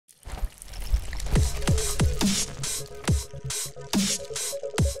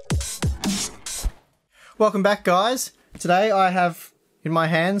Welcome back, guys. Today I have in my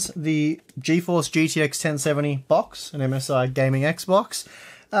hands the GeForce GTX 1070 box, an MSI gaming Xbox,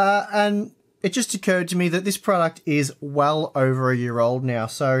 and it just occurred to me that this product is well over a year old now.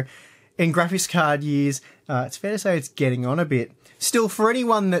 So in graphics card years, it's fair to say it's getting on a bit. Still, for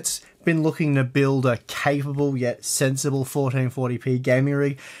anyone that's been looking to build a capable yet sensible 1440p gaming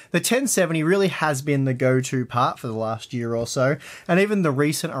rig, the 1070 really has been the go-to part for the last year or so, and even the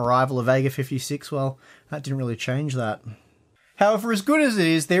recent arrival of Vega 56, well, that didn't really change that. However, as good as it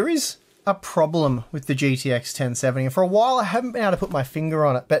is, there is a problem with the GTX 1070, and for a while I haven't been able to put my finger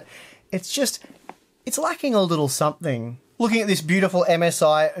on it, but it's lacking a little something. Looking at this beautiful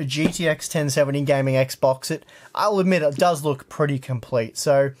MSI GTX 1070 gaming Xbox, I'll admit it does look pretty complete.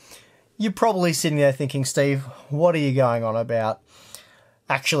 So you're probably sitting there thinking, Steve, what are you going on about?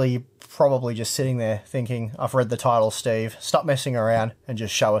 Actually, you're probably just sitting there thinking, I've read the title, Steve. Stop messing around and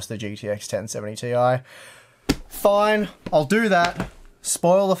just show us the GTX 1070 Ti. Fine, I'll do that.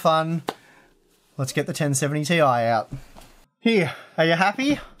 Spoil the fun. Let's get the 1070 Ti out. Here, are you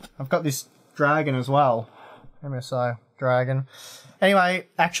happy? I've got this Dragon as well. MSI Dragon. Anyway,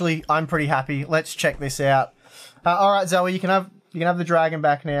 actually, I'm pretty happy. Let's check this out. All right, Zoe, you can have the Dragon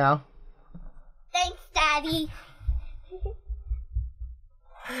back now. Thanks, Daddy.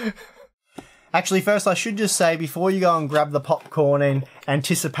 Actually, first I should just say, before you go and grab the popcorn in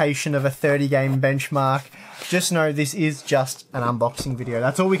anticipation of a 30-game benchmark, just know this is just an unboxing video.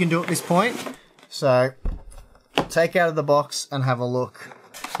 That's all we can do at this point. So, take out of the box and have a look.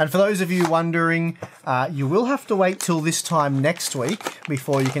 And for those of you wondering, you will have to wait till this time next week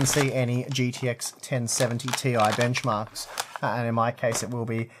before you can see any GTX 1070 Ti benchmarks. And in my case, it will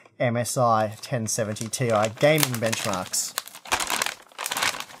be MSI 1070 Ti gaming benchmarks.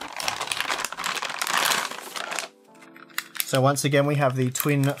 So once again, we have the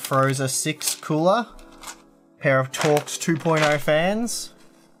twin Froza 6 cooler, pair of Torx 2.0 fans.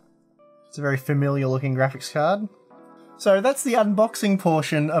 It's a very familiar looking graphics card. So that's the unboxing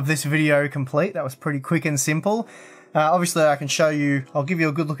portion of this video complete. That was pretty quick and simple. Obviously I can show you, I'll give you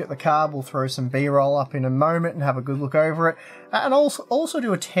a good look at the card. We'll throw some B-roll up in a moment and have a good look over it. And also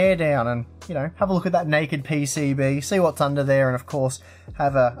do a teardown and, you know, have a look at that naked PCB, see what's under there, and of course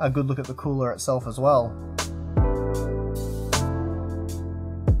have a good look at the cooler itself as well.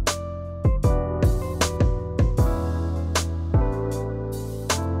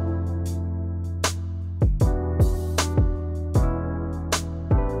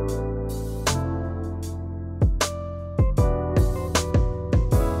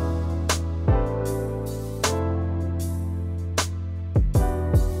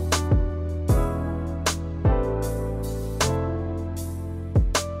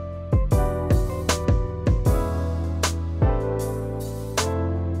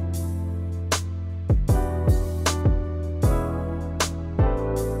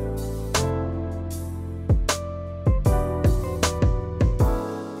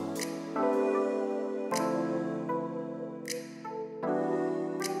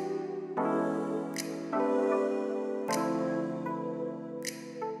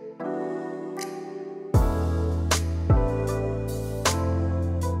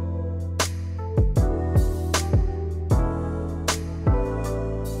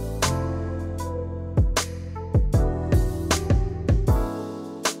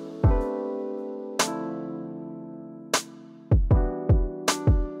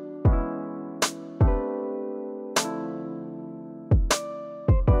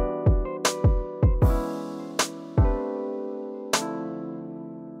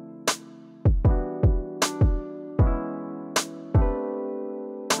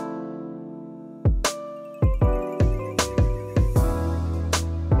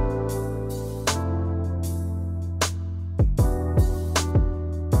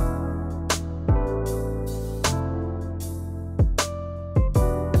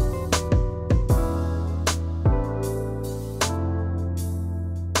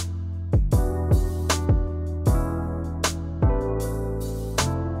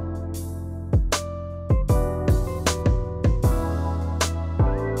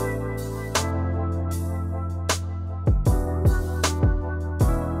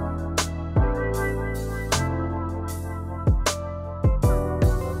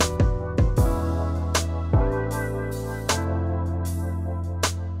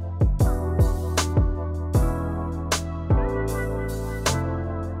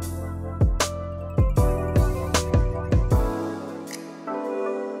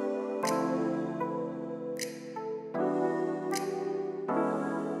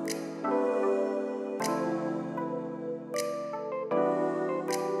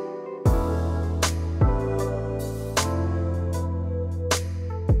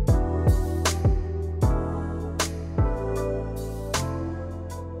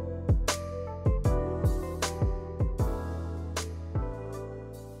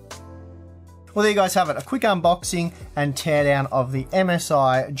 Well, there you guys have it. A quick unboxing and teardown of the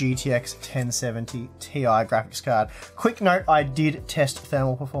MSI GTX 1070 Ti graphics card. Quick note, I did test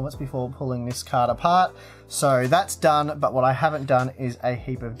thermal performance before pulling this card apart. So that's done, but what I haven't done is a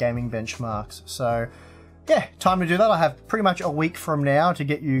heap of gaming benchmarks. So yeah, time to do that. I have pretty much a week from now to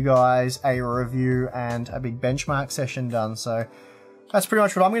get you guys a review and a big benchmark session done. So that's pretty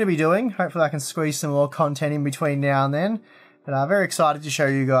much what I'm going to be doing. Hopefully I can squeeze some more content in between now and then. But I'm very excited to show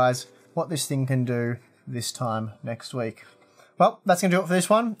you guys what this thing can do this time next week. Well, that's going to do it for this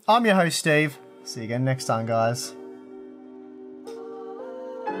one. I'm your host, Steve. See you again next time, guys.